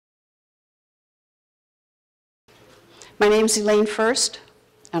My name's Elaine Furst,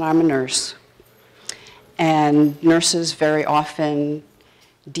 and I'm a nurse. And nurses very often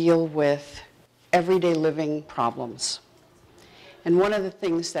deal with everyday living problems. And one of the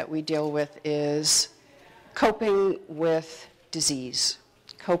things that we deal with is coping with disease,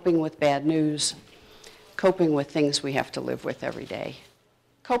 coping with bad news, coping with things we have to live with every day.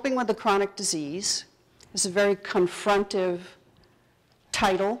 Coping with a chronic disease is a very confrontive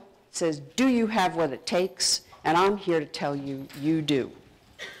title. It says, do you have what it takes? And I'm here to tell you, you do.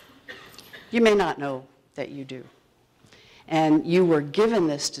 You may not know that you do. And you were given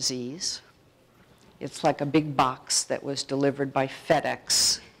this disease. It's like a big box that was delivered by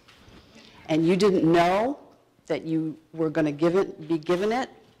FedEx. And you didn't know that you were going to be given it,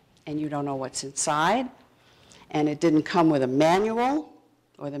 and you don't know what's inside. And it didn't come with a manual,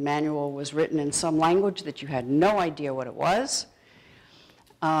 or the manual was written in some language that you had no idea what it was.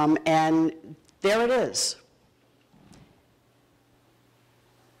 And there it is.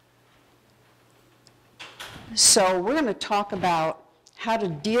 So we're going to talk about how to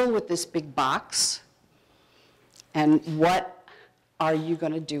deal with this big box and what are you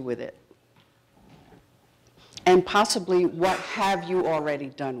going to do with it. And possibly what have you already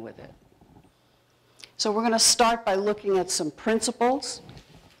done with it. So we're going to start by looking at some principles.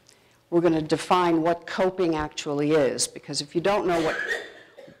 We're going to define what coping actually is, because if you don't know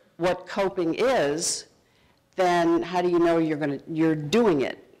what coping is, then how do you know you're doing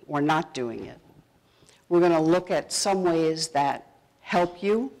it or not doing it? We're going to look at some ways that help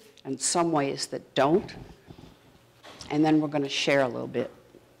you and some ways that don't. And then we're going to share a little bit.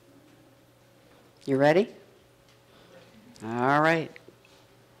 You ready? All right.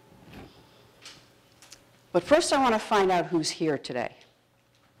 But first I want to find out who's here today.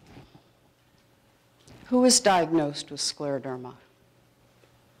 Who is diagnosed with scleroderma?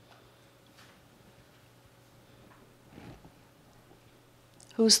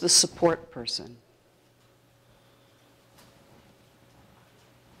 Who's the support person?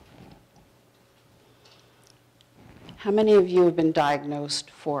 How many of you have been diagnosed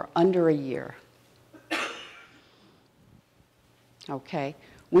for under a year? Okay.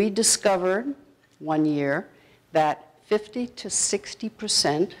 We discovered one year that 50 to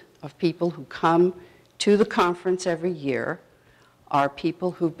 60% of people who come to the conference every year are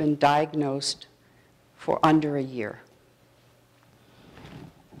people who've been diagnosed for under a year.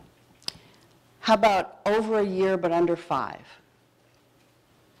 How about over a year but under 5?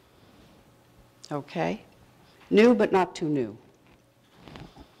 Okay. New but not too new.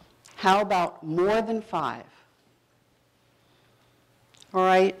 How about more than 5? All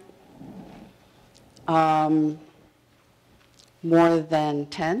right. More than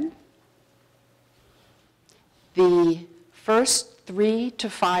 10? The first 3 to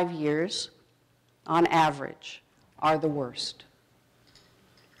 5 years, on average, are the worst.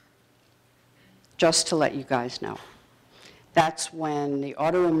 Just to let you guys know. That's when the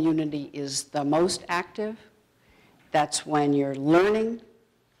autoimmunity is the most active. That's when you're learning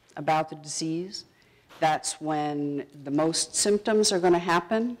about the disease. That's when the most symptoms are going to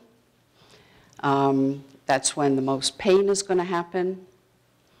happen. That's when the most pain is going to happen.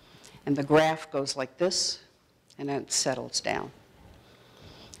 And the graph goes like this, and then it settles down.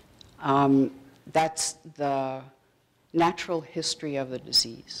 That's the natural history of the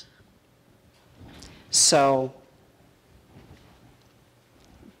disease. So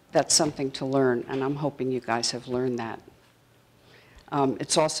that's something to learn, and I'm hoping you guys have learned that.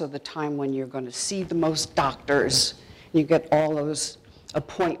 It's also the time when you're going to see the most doctors. You get all those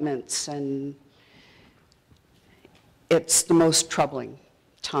appointments, and it's the most troubling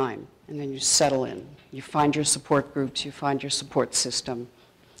time. And then you settle in. You find your support groups, you find your support system,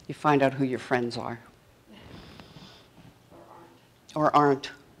 you find out who your friends are. Or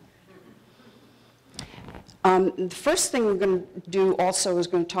aren't. The first thing we're going to do also is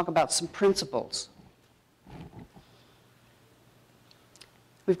going to talk about some principles.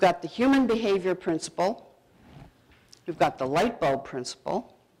 We've got the human behavior principle. We've got the light bulb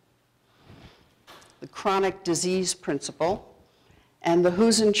principle, the chronic disease principle, and the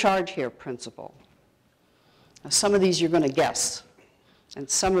who's in charge here principle. Now, some of these you're going to guess, and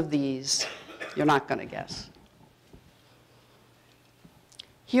some of these you're not going to guess.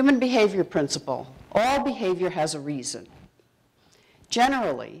 Human behavior principle. All behavior has a reason.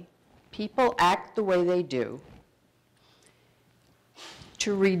 Generally, people act the way they do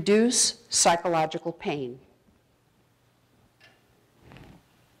to reduce psychological pain,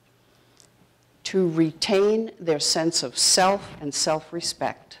 to retain their sense of self and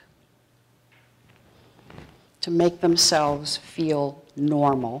self-respect, to make themselves feel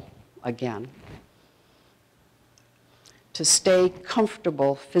normal again. to stay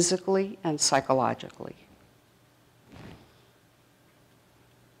comfortable physically and psychologically.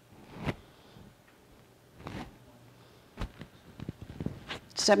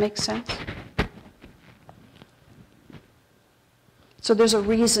 Does that make sense? So there's a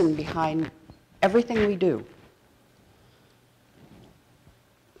reason behind everything we do.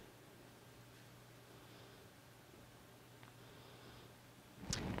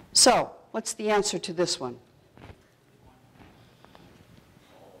 So, what's the answer to this one?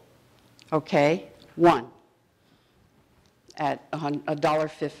 Okay, 1 at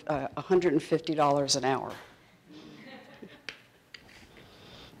 $150 an hour.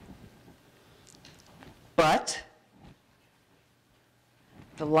 But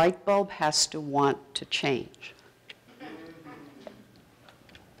the light bulb has to want to change.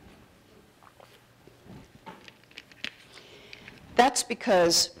 That's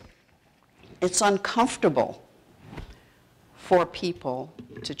because it's uncomfortable for people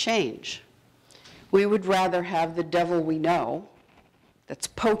to change. We would rather have the devil we know that's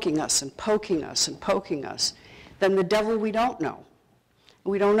poking us and poking us and poking us than the devil we don't know.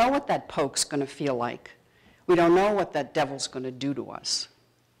 We don't know what that poke's going to feel like. We don't know what that devil's going to do to us.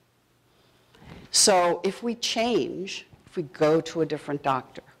 So if we change, if we go to a different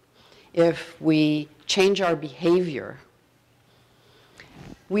doctor, if we change our behavior,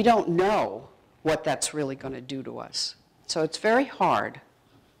 we don't know what that's really going to do to us. So it's very hard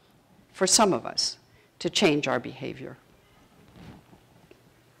for some of us to change our behavior.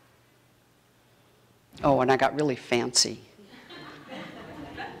 Oh, and I got really fancy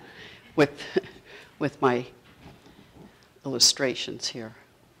with my illustrations here.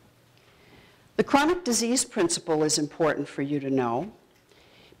 The chronic disease principle is important for you to know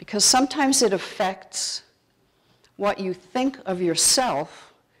because sometimes it affects what you think of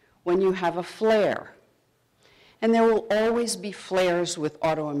yourself when you have a flare. And there will always be flares with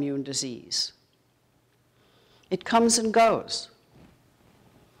autoimmune disease. It comes and goes.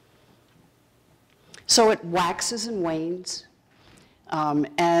 So it waxes and wanes,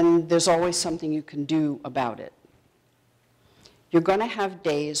 and there's always something you can do about it. You're going to have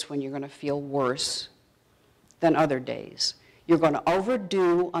days when you're going to feel worse than other days. You're going to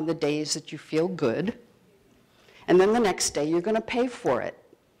overdo on the days that you feel good, and then the next day you're going to pay for it.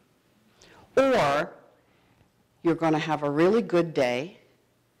 Or you're going to have a really good day,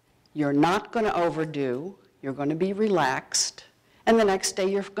 you're not going to overdo, you're going to be relaxed, and the next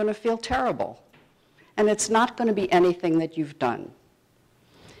day you're going to feel terrible. And it's not going to be anything that you've done.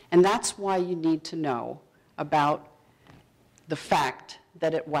 And that's why you need to know about the fact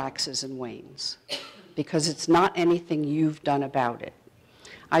that it waxes and wanes, because it's not anything you've done about it.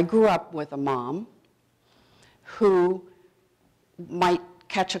 I grew up with a mom who might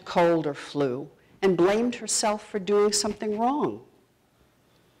catch a cold or flu and blamed herself for doing something wrong.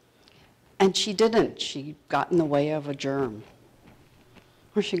 And she didn't. She got in the way of a germ,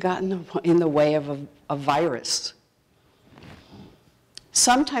 or she got in the way of a virus.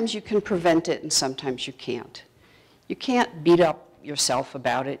 Sometimes you can prevent it and sometimes you can't. You can't beat up yourself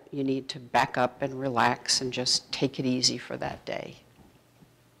about it. You need to back up and relax and just take it easy for that day.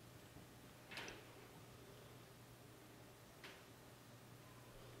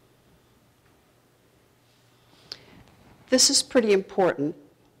 This is pretty important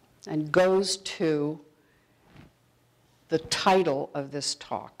and goes to the title of this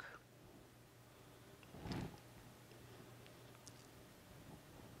talk.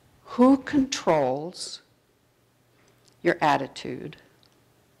 Who controls your attitude?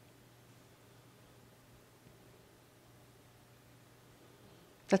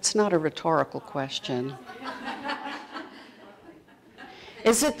 That's not a rhetorical question.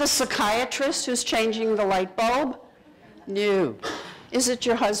 Is it the psychiatrist who's changing the light bulb? No. Is it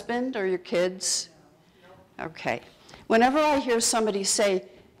your husband or your kids? Okay. Whenever I hear somebody say,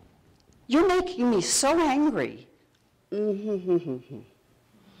 "You're making me so angry,"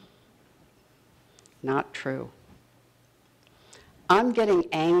 not true. I'm getting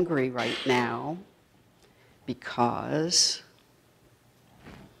angry right now because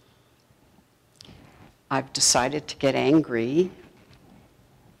I've decided to get angry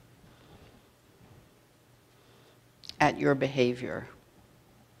at your behavior.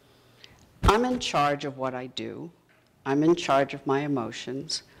 I'm in charge of what I do. I'm in charge of my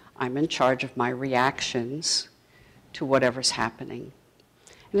emotions. I'm in charge of my reactions to whatever's happening.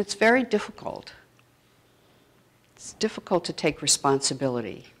 And it's very difficult. It's difficult to take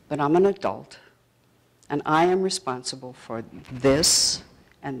responsibility, but I'm an adult, and I am responsible for this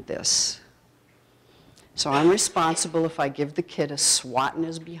and this. So I'm responsible if I give the kid a swat in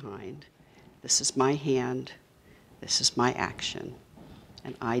his behind. This is my hand. This is my action,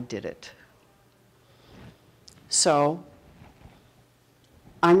 and I did it. So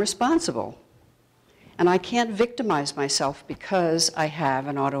I'm responsible. And I can't victimize myself because I have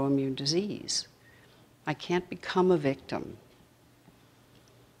an autoimmune disease. I can't become a victim.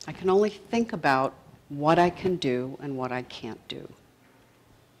 I can only think about what I can do and what I can't do.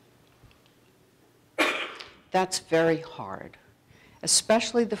 That's very hard,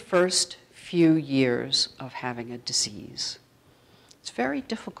 especially the first few years of having a disease. It's very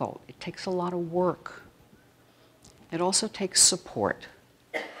difficult. It takes a lot of work. It also takes support.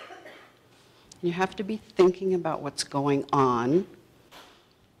 You have to be thinking about what's going on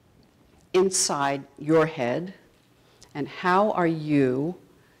inside your head and how are you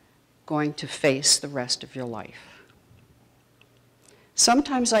going to face the rest of your life.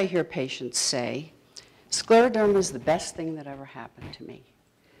 Sometimes I hear patients say, scleroderma is the best thing that ever happened to me.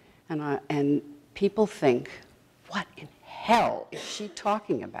 And people think, what in hell is she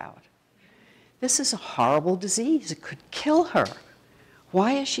talking about? This is a horrible disease. It could kill her.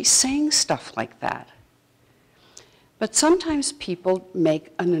 Why is she saying stuff like that? But sometimes people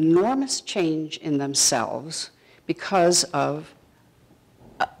make an enormous change in themselves because of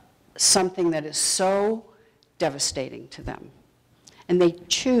something that is so devastating to them. And they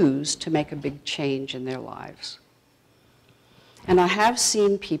choose to make a big change in their lives. And I have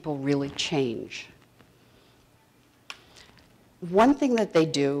seen people really change. One thing that they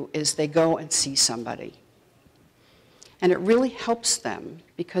do is they go and see somebody. And it really helps them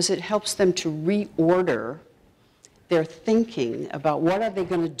because it helps them to reorder their thinking about what are they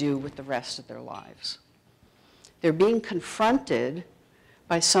going to do with the rest of their lives. They're being confronted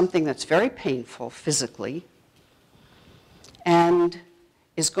by something that's very painful physically and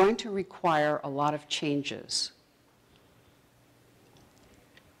is going to require a lot of changes.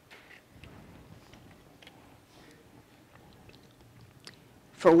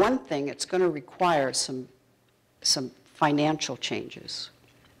 For one thing, it's going to require some financial changes.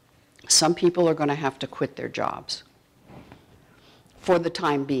 Some people are going to have to quit their jobs for the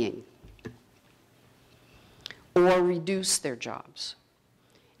time being or reduce their jobs.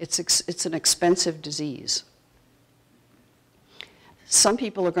 It's an expensive disease. Some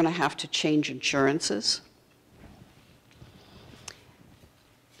people are going to have to change insurances.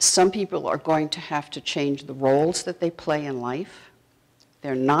 Some people are going to have to change the roles that they play in life.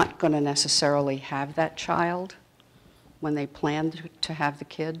 They're not going to necessarily have that child when they plan to have the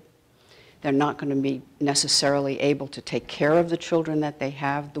kid. They're not going to be necessarily able to take care of the children that they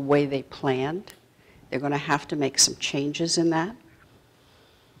have the way they planned. They're going to have to make some changes in that.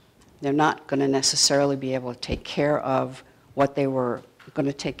 They're not going to necessarily be able to take care of what they were going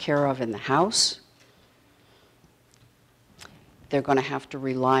to take care of in the house. They're going to have to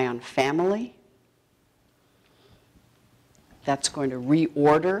rely on family. That's going to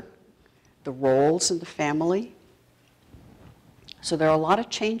reorder the roles in the family. So there are a lot of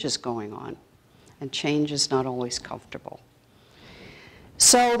changes going on, and change is not always comfortable.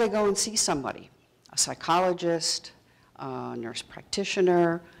 So they go and see somebody, a psychologist, a nurse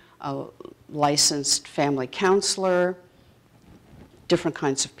practitioner, a licensed family counselor, different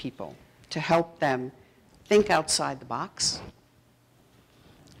kinds of people to help them think outside the box,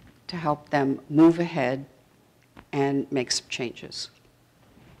 to help them move ahead and make some changes.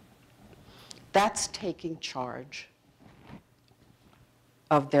 That's taking charge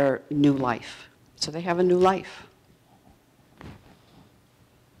of their new life. So they have a new life.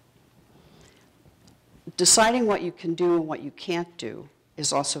 Deciding what you can do and what you can't do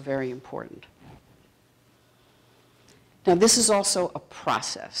is also very important. Now, this is also a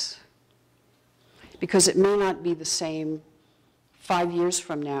process because it may not be the same 5 years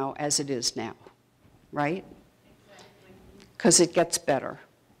from now as it is now, right? Because it gets better.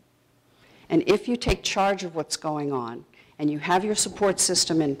 And if you take charge of what's going on, and you have your support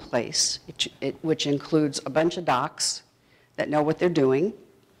system in place, which includes a bunch of docs that know what they're doing,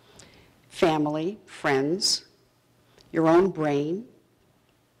 family, friends, your own brain,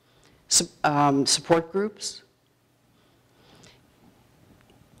 support groups,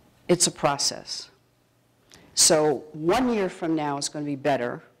 it's a process. So 1 year from now is going to be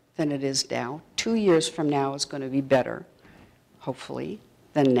better than it is now. 2 years from now is going to be better, hopefully,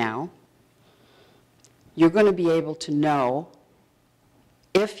 than now. You're going to be able to know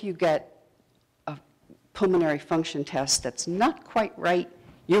if you get a pulmonary function test that's not quite right,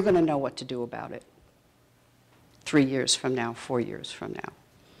 you're going to know what to do about it 3 years from now, 4 years from now,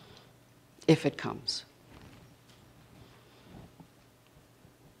 if it comes.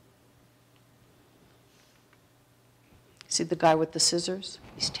 See the guy with the scissors?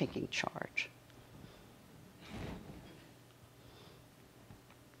 He's taking charge.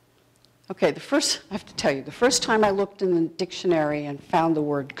 Okay, I have to tell you, the first time I looked in the dictionary and found the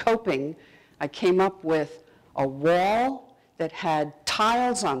word coping, I came up with a wall that had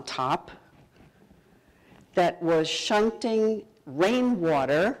tiles on top that was shunting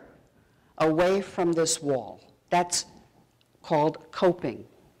rainwater away from this wall. That's called coping,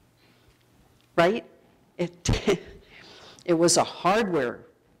 right? It was a hardware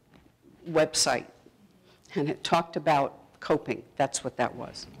website, and it talked about coping. That's what that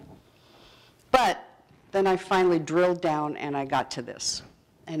was. But then I finally drilled down and I got to this.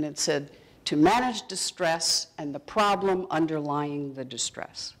 And it said, to manage distress and the problem underlying the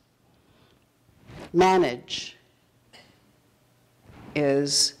distress. Manage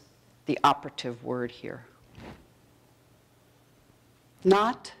is the operative word here.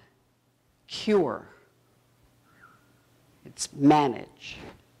 Not cure. It's manage.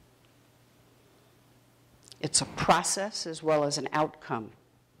 It's a process as well as an outcome.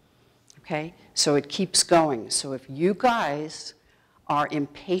 Okay? So it keeps going. So if you guys are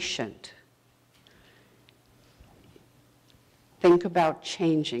impatient, think about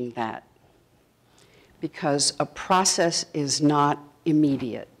changing that, because a process is not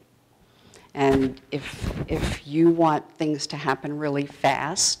immediate. And if you want things to happen really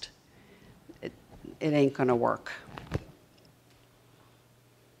fast, it ain't going to work.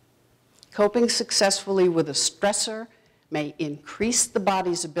 Coping successfully with a stressor may increase the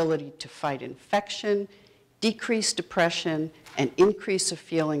body's ability to fight infection, decrease depression, and increase a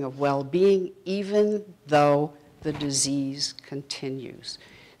feeling of well-being, even though the disease continues.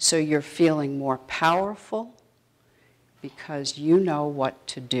 So you're feeling more powerful because you know what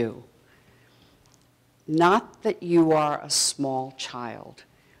to do. Not that you are a small child,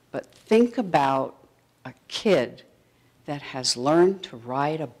 but think about a kid that has learned to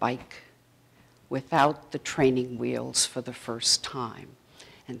ride a bike without the training wheels for the first time.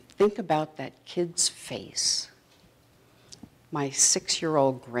 And think about that kid's face. My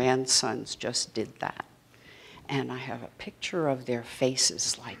 6-year-old grandsons just did that. And I have a picture of their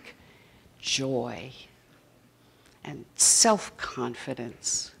faces, like joy and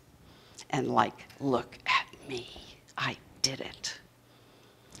self-confidence and like, look at me, I did it.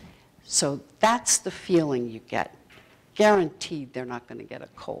 So that's the feeling you get. Guaranteed they're not going to get a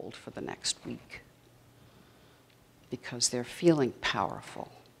cold for the next week because they're feeling powerful.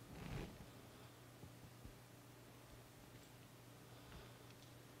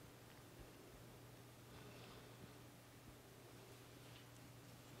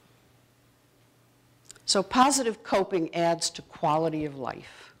 So positive coping adds to quality of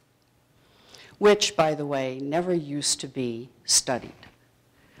life, which, by the way, never used to be studied.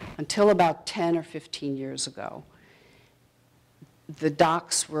 Until about 10 or 15 years ago, the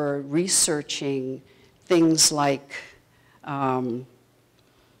docs were researching things like the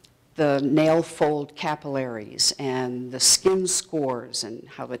nail fold capillaries and the skin scores and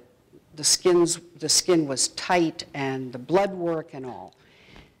how the skin was tight and the blood work and all.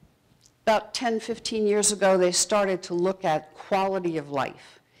 About 10, 15 years ago, they started to look at quality of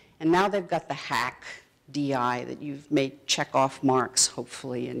life. And now they've got the hack DI that you've made check-off marks,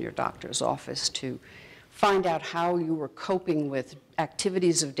 hopefully, in your doctor's office to find out how you were coping with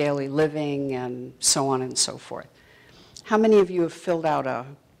activities of daily living and so on and so forth. How many of you have filled out a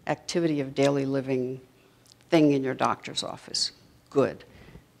activity of daily living thing in your doctor's office? Good.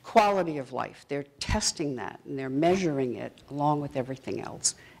 Quality of life. They're testing that and they're measuring it along with everything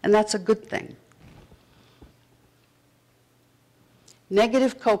else. And that's a good thing.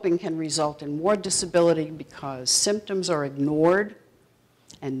 Negative coping can result in more disability because symptoms are ignored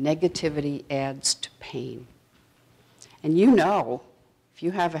and negativity adds to pain. And you know, if you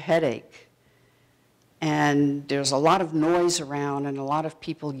have a headache and there's a lot of noise around and a lot of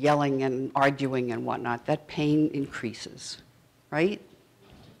people yelling and arguing and whatnot, that pain increases, right?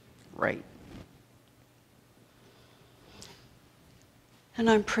 Right. And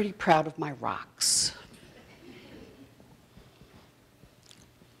I'm pretty proud of my rocks.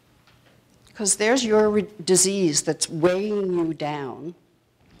 Because there's your disease that's weighing you down,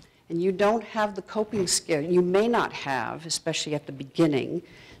 and you don't have the coping skill. You may not have, especially at the beginning,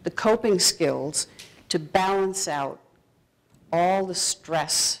 the coping skills to balance out all the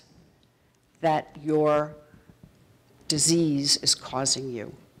stress that your disease is causing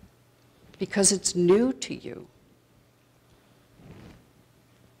you, because it's new to you.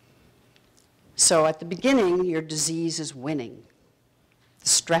 So at the beginning, your disease is winning the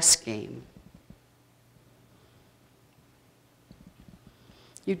stress game.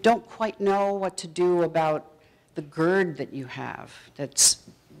 You don't quite know what to do about the GERD that you have. That's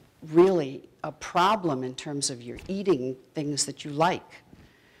really a problem in terms of your eating things that you like.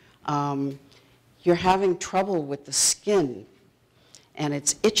 You're having trouble with the skin, and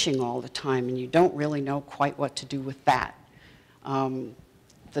it's itching all the time, and you don't really know quite what to do with that.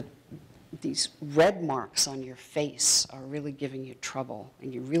 These red marks on your face are really giving you trouble,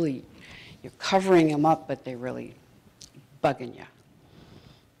 and you're covering them up, but they're really bugging you.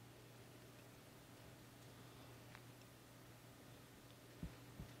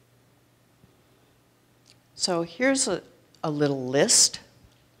 So here's a little list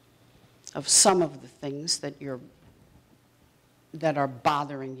of some of the things that are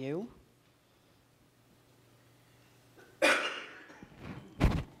bothering you.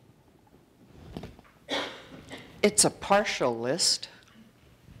 It's a partial list.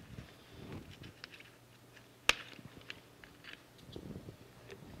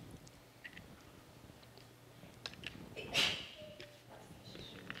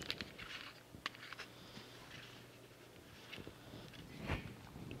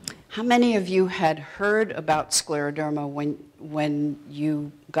 How many of you had heard about scleroderma when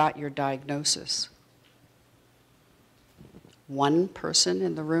you got your diagnosis? One person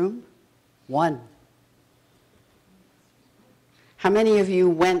in the room? One. How many of you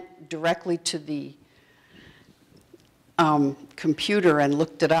went directly to the computer and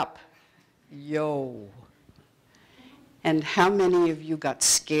looked it up? Yo. And how many of you got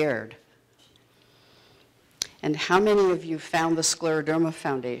scared? And how many of you found the Scleroderma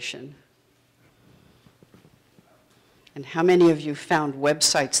Foundation? And how many of you found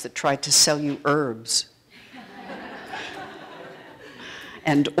websites that tried to sell you herbs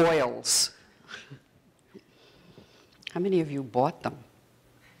and oils? How many of you bought them?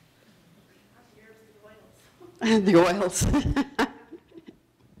 The oils.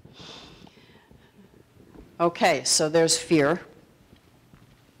 Okay, so there's fear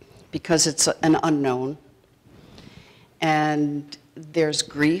because it's an unknown. And there's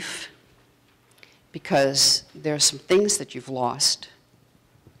grief because there's some things that you've lost.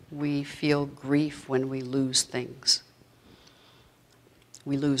 We feel grief when we lose things.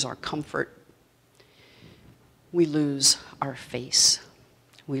 We lose our comfort. We lose our face.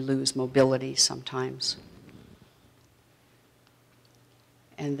 We lose mobility sometimes.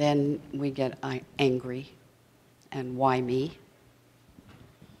 And then we get angry. And why me?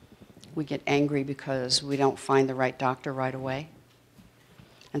 We get angry because we don't find the right doctor right away.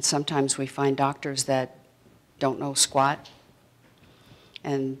 And sometimes we find doctors that don't know squat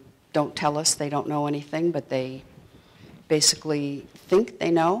and don't tell us they don't know anything, but they basically think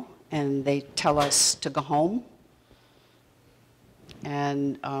they know, and they tell us to go home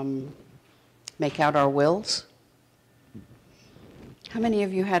and make out our wills. How many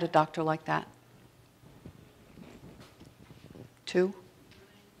of you had a doctor like that? 2?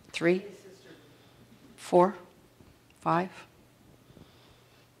 3? 4? 5?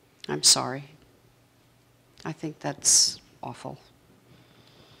 I'm sorry. I think that's awful.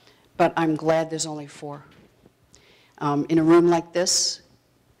 But I'm glad there's only 4. In a room like this,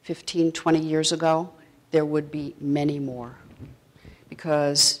 15, 20 years ago, there would be many more.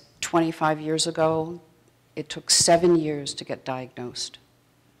 Because 25 years ago, it took 7 years to get diagnosed.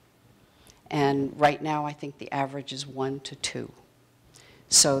 And right now, I think the average is 1 to 2.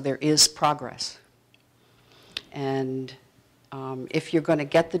 So there is progress. And if you're going to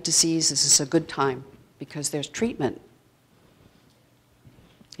get the disease, this is a good time because there's treatment.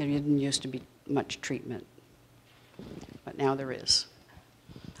 There didn't used to be much treatment, but now there is.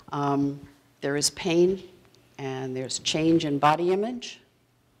 There is pain, and there's change in body image,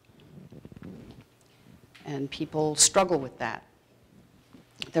 and people struggle with that.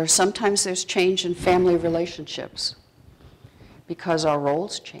 Sometimes there's change in family relationships because our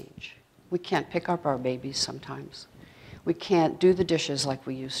roles change. We can't pick up our babies sometimes. We can't do the dishes like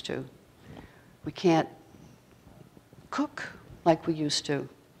we used to. We can't cook like we used to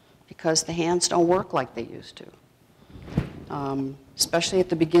because the hands don't work like they used to, especially at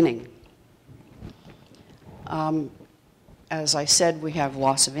the beginning. As I said, we have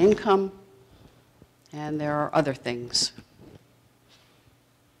loss of income, and there are other things.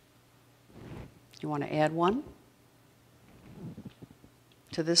 You want to add one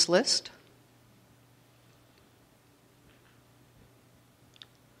to this list?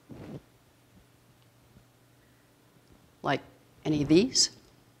 Like any of these?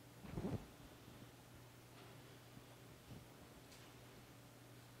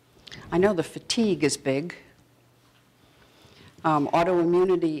 I know the fatigue is big.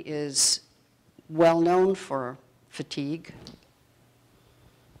 Autoimmunity is well known for fatigue.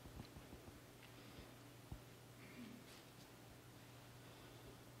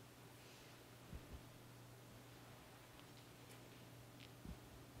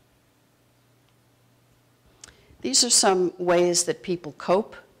 These are some ways that people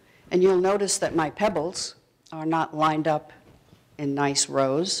cope, and you'll notice that my pebbles are not lined up in nice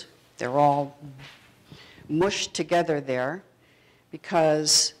rows. They're all mushed together there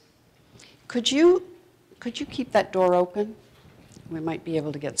because could you keep that door open? We might be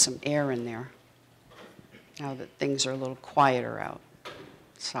able to get some air in there now that things are a little quieter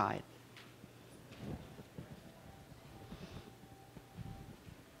outside.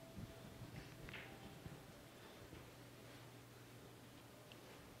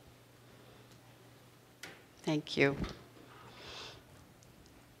 Thank you.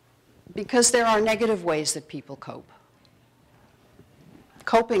 Because there are negative ways that people cope.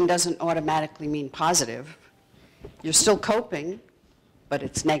 Coping doesn't automatically mean positive. You're still coping, but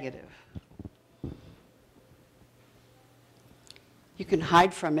it's negative. You can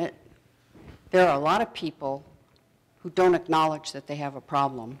hide from it. There are a lot of people who don't acknowledge that they have a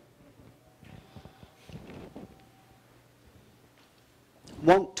problem,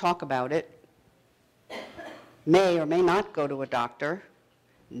 won't talk about it, may or may not go to a doctor,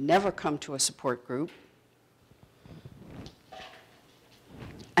 never come to a support group,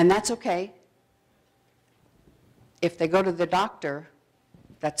 and that's okay. If they go to the doctor,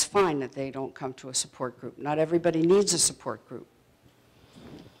 that's fine that they don't come to a support group. Not everybody needs a support group.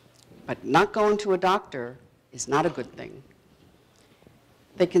 But not going to a doctor is not a good thing.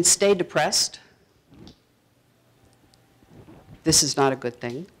 They can stay depressed. This is not a good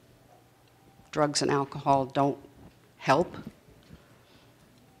thing. Drugs and alcohol don't help.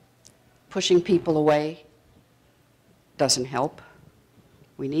 Pushing people away doesn't help.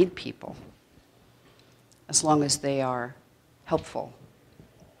 We need people, as long as they are helpful.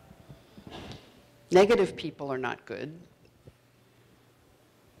 Negative people are not good.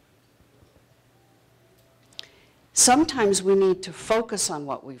 Sometimes we need to focus on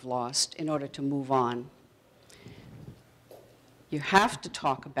what we've lost in order to move on. You have to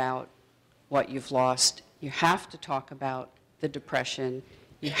talk about what you've lost. You have to talk about the depression.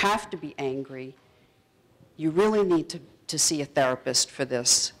 You have to be angry. You really need to see a therapist for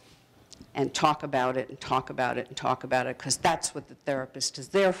this and talk about it and talk about it and talk about it, because that's what the therapist is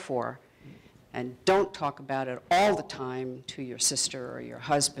there for. And don't talk about it all the time to your sister or your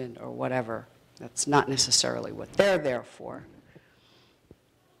husband or whatever. That's not necessarily what they're there for.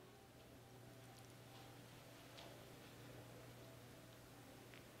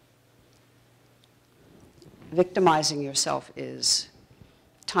 Victimizing yourself is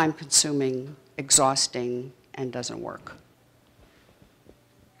time-consuming, exhausting, and doesn't work.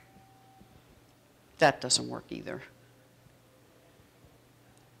 That doesn't work either.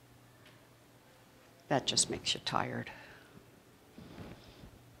 That just makes you tired.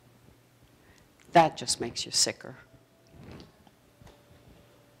 That just makes you sicker.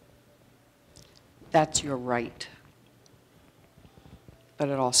 That's your right, but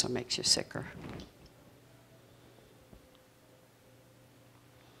it also makes you sicker.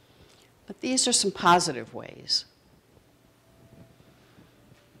 But these are some positive ways.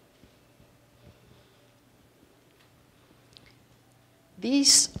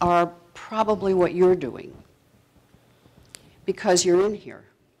 These are probably what you're doing because you're in here.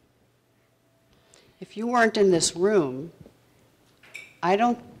 If you weren't in this room, I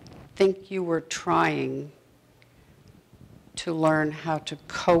don't think you were trying to learn how to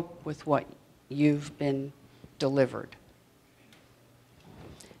cope with what you've been delivered.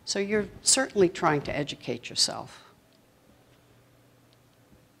 So you're certainly trying to educate yourself.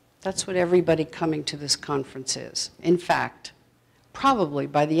 That's what everybody coming to this conference is. In fact, probably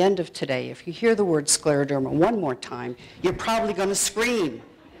by the end of today, if you hear the word scleroderma one more time, you're probably going to scream.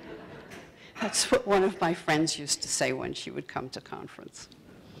 That's what one of my friends used to say when she would come to conference.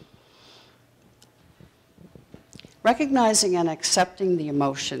 Recognizing and accepting the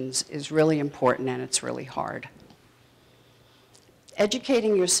emotions is really important, and it's really hard.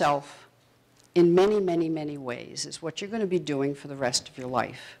 Educating yourself in many, many, many ways is what you're going to be doing for the rest of your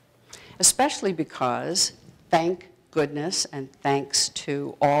life, especially because, thank goodness and thanks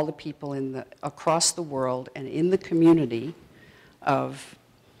to all the people across the world and in the community of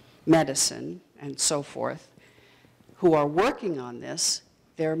medicine and so forth who are working on this,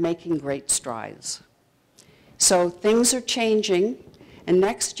 they're making great strides. So things are changing, and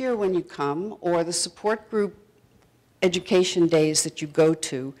next year when you come, or the support group education days that you go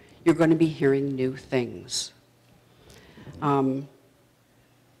to, you're going to be hearing new things. And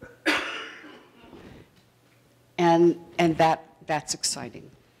that's exciting.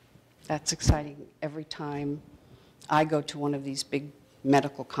 That's exciting every time I go to one of these big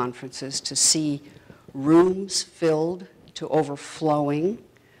medical conferences, to see rooms filled to overflowing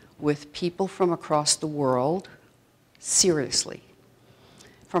with people from across the world seriously,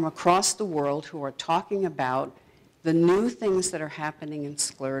 from across the world who are talking about the new things that are happening in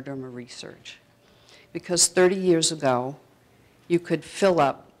scleroderma research. Because 30 years ago, you could fill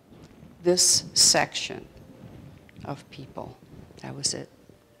up this section of people. That was it.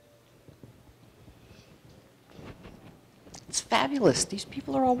 It's fabulous. These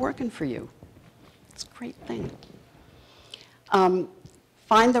people are all working for you. It's a great thing.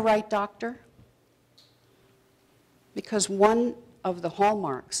 Find the right doctor, because one of the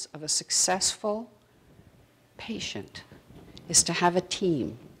hallmarks of a successful patient is to have a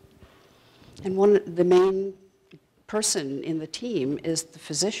team. And the main person in the team is the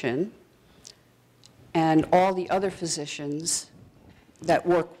physician and all the other physicians that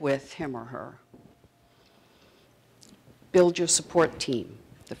work with him or her. Build your support team,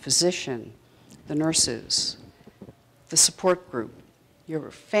 the physician, the nurses, the support group,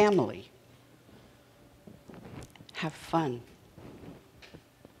 your family. Have fun.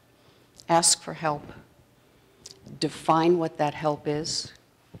 Ask for help. Define what that help is.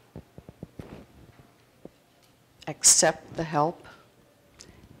 Accept the help.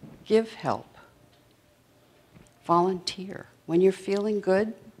 Give help. Volunteer. When you're feeling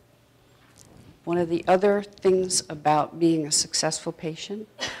good, one of the other things about being a successful patient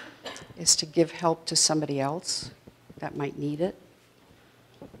is to give help to somebody else that might need it.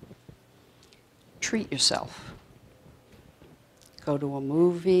 Treat yourself. Go to a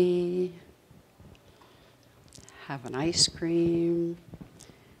movie, have an ice cream,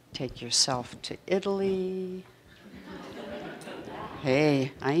 take yourself to Italy.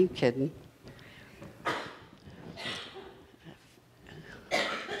 Hey, I ain't kidding.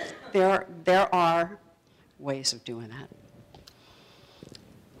 There are ways of doing that.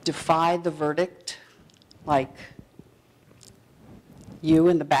 Defy the verdict, like you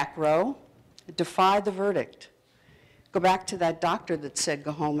in the back row. Defy the verdict. Go back to that doctor that said,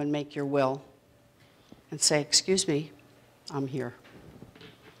 go home and make your will, and say, excuse me, I'm here.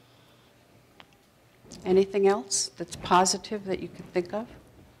 Anything else that's positive that you can think of?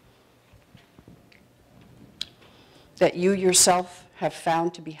 That you yourself have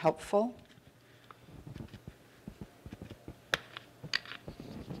found to be helpful?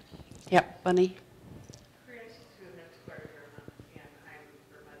 Yep, Bunny? Chris, who has Scleroderma, and I'm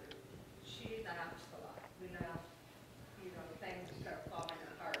her mother. She laughs a lot. We laugh, things start falling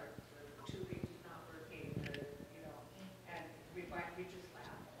apart. The tubing is not working, and we just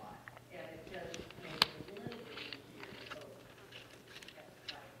laugh a lot. And it does make it a little bit easier. So that's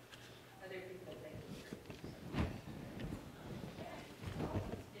why other people think it's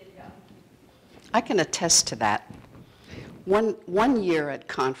I can attest to that. One year at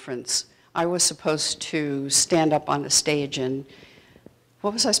conference, I was supposed to stand up on the stage and,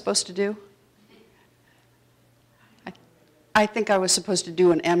 what was I supposed to do? I think I was supposed to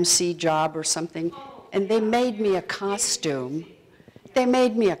do an MC job or something, and they made me a costume. They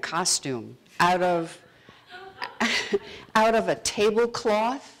made me a costume out of a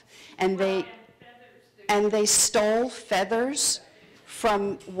tablecloth, and they stole feathers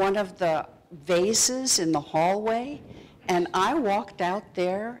from one of the vases in the hallway, and I walked out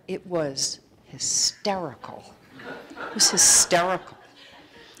there. It was hysterical. It was hysterical.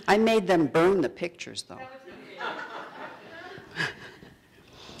 I made them burn the pictures, though.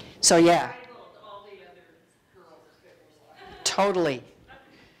 So yeah. Totally.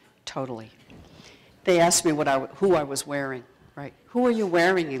 Totally. They asked me who I was wearing, right? Who are you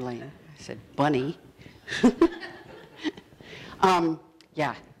wearing, Elaine? I said, Bunny.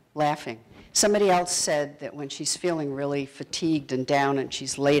 Yeah, laughing. Somebody else said that when she's feeling really fatigued and down and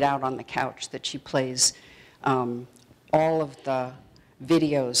she's laid out on the couch, that she plays all of the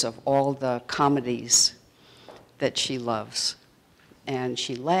videos of all the comedies that she loves. And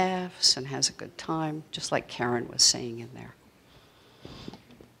she laughs and has a good time, just like Karen was saying in there.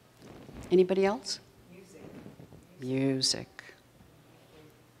 Anybody else? Music.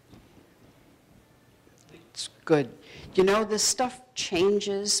 It's good. You know, this stuff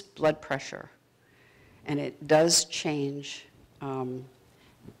changes blood pressure, and it does change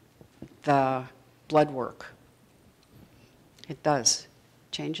the blood work. It does.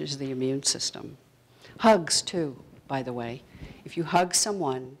 Changes the immune system. Hugs, too, by the way. If you hug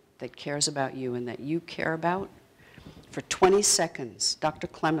someone that cares about you and that you care about, for 20 seconds, Dr.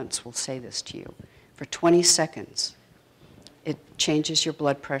 Clements will say this to you, for 20 seconds, it changes your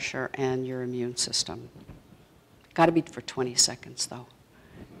blood pressure and your immune system. Got to be for 20 seconds, though.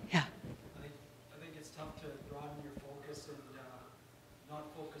 Yeah. I think it's tough to broaden your focus and not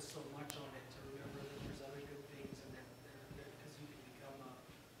focus so much on it, to remember that there's other good things, and that because you can become a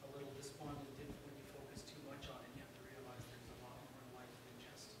little despondent when you focus too much on it. You have to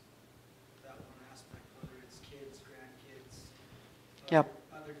Yep.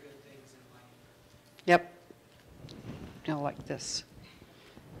 other good things in life. Yep. Like this.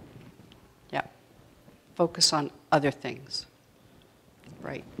 Yep. Focus on other things.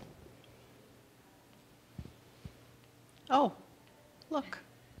 Right. Oh, look.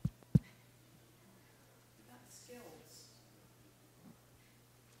 You got skills.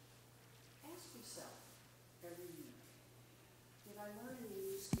 Ask yourself every week, did I learn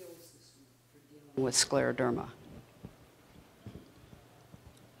any new skills this week for dealing with scleroderma?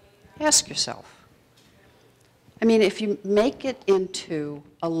 Ask yourself. I mean, if you make it into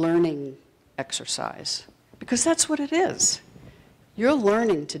a learning exercise, because that's what it is. You're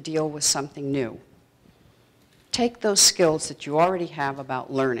learning to deal with something new. Take those skills that you already have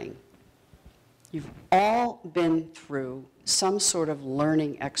about learning. You've all been through some sort of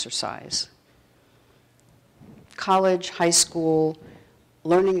learning exercise. College, high school,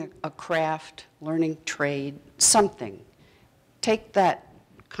 learning a craft, learning trade, something. Take that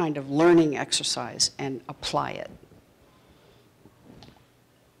kind of learning exercise and apply it.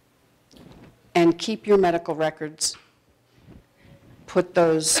 And keep your medical records. Put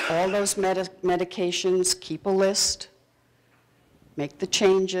all those medications, keep a list, make the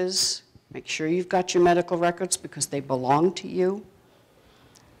changes, make sure you've got your medical records because they belong to you.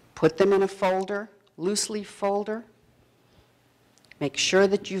 Put them in a folder, loose leaf folder. Make sure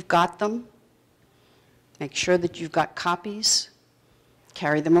that you've got them. Make sure that you've got copies.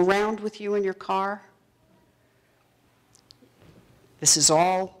 Carry them around with you in your car. This is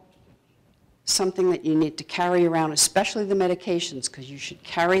all something that you need to carry around, especially the medications, because you should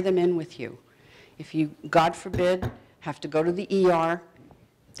carry them in with you. If you, God forbid, have to go to the ER,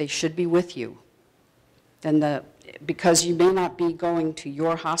 they should be with you. Because you may not be going to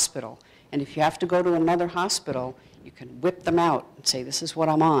your hospital. And if you have to go to another hospital, you can whip them out and say, this is what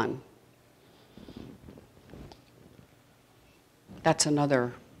I'm on. That's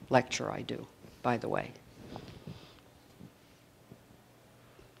another lecture I do, by the way.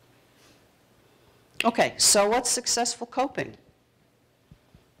 Okay, so what's successful coping?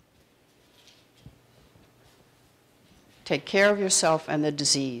 Take care of yourself and the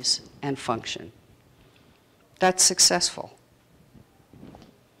disease and function. That's successful.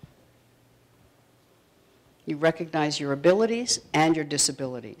 You recognize your abilities and your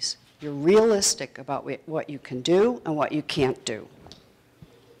disabilities. You're realistic about what you can do and what you can't do.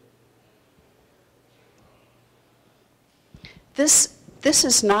 This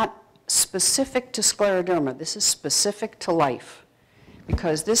is not specific to scleroderma. This is specific to life,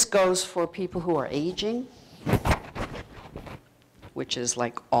 because this goes for people who are aging, which is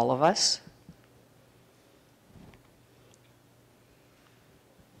like all of us.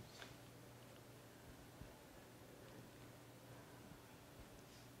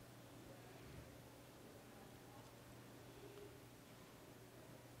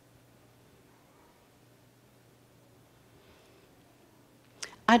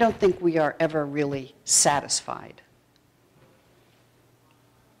 I don't think we are ever really satisfied.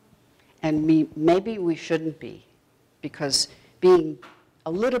 And maybe we shouldn't be, because being a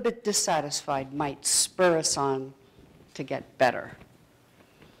little bit dissatisfied might spur us on to get better.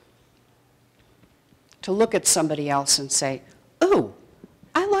 To look at somebody else and say, ooh,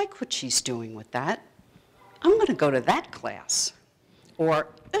 I like what she's doing with that. I'm going to go to that class. Or,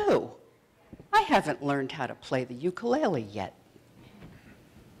 ooh, I haven't learned how to play the ukulele yet.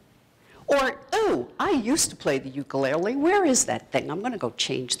 Or, ooh, I used to play the ukulele. Where is that thing? I'm going to go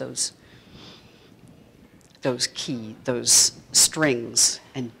change those strings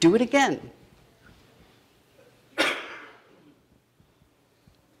and do it again.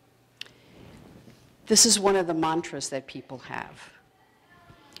 This is one of the mantras that people have.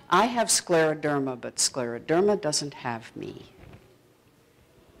 I have scleroderma, but scleroderma doesn't have me.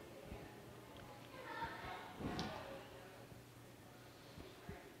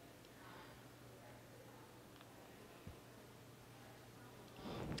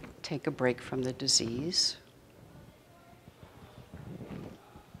 Take a break from the disease.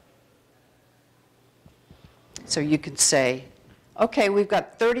 So you could say, okay, we've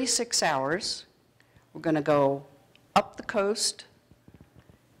got 36 hours. We're going to go up the coast,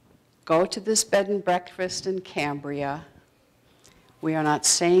 go to this bed and breakfast in Cambria. We are not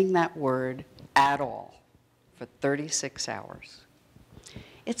saying that word at all for 36 hours.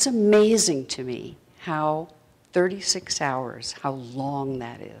 It's amazing to me how 36 hours, how long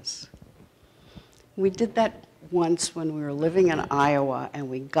that is. We did that once when we were living in Iowa, and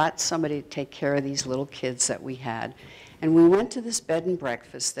we got somebody to take care of these little kids that we had. And we went to this bed and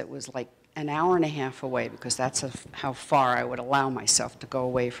breakfast that was like an hour and a half away, because that's how far I would allow myself to go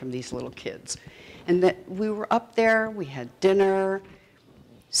away from these little kids. And that we were up there, we had dinner,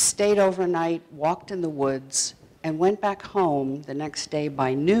 stayed overnight, walked in the woods, and went back home the next day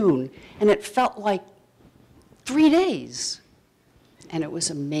by noon, and it felt like 3 days. And it was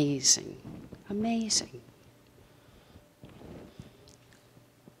amazing, amazing.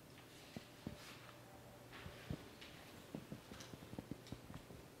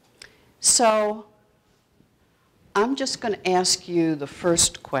 So I'm just going to ask you the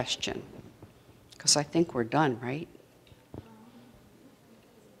first question, because I think we're done, right?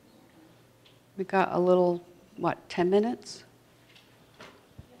 We got a little, what, 10 minutes?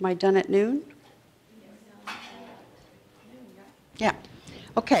 Am I done at noon? Yeah.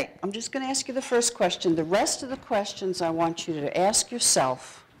 Okay, I'm just going to ask you the first question. The rest of the questions I want you to ask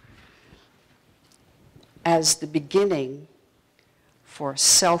yourself as the beginning for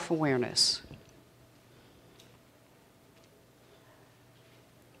self-awareness.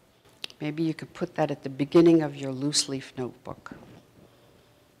 Maybe you could put that at the beginning of your loose leaf notebook.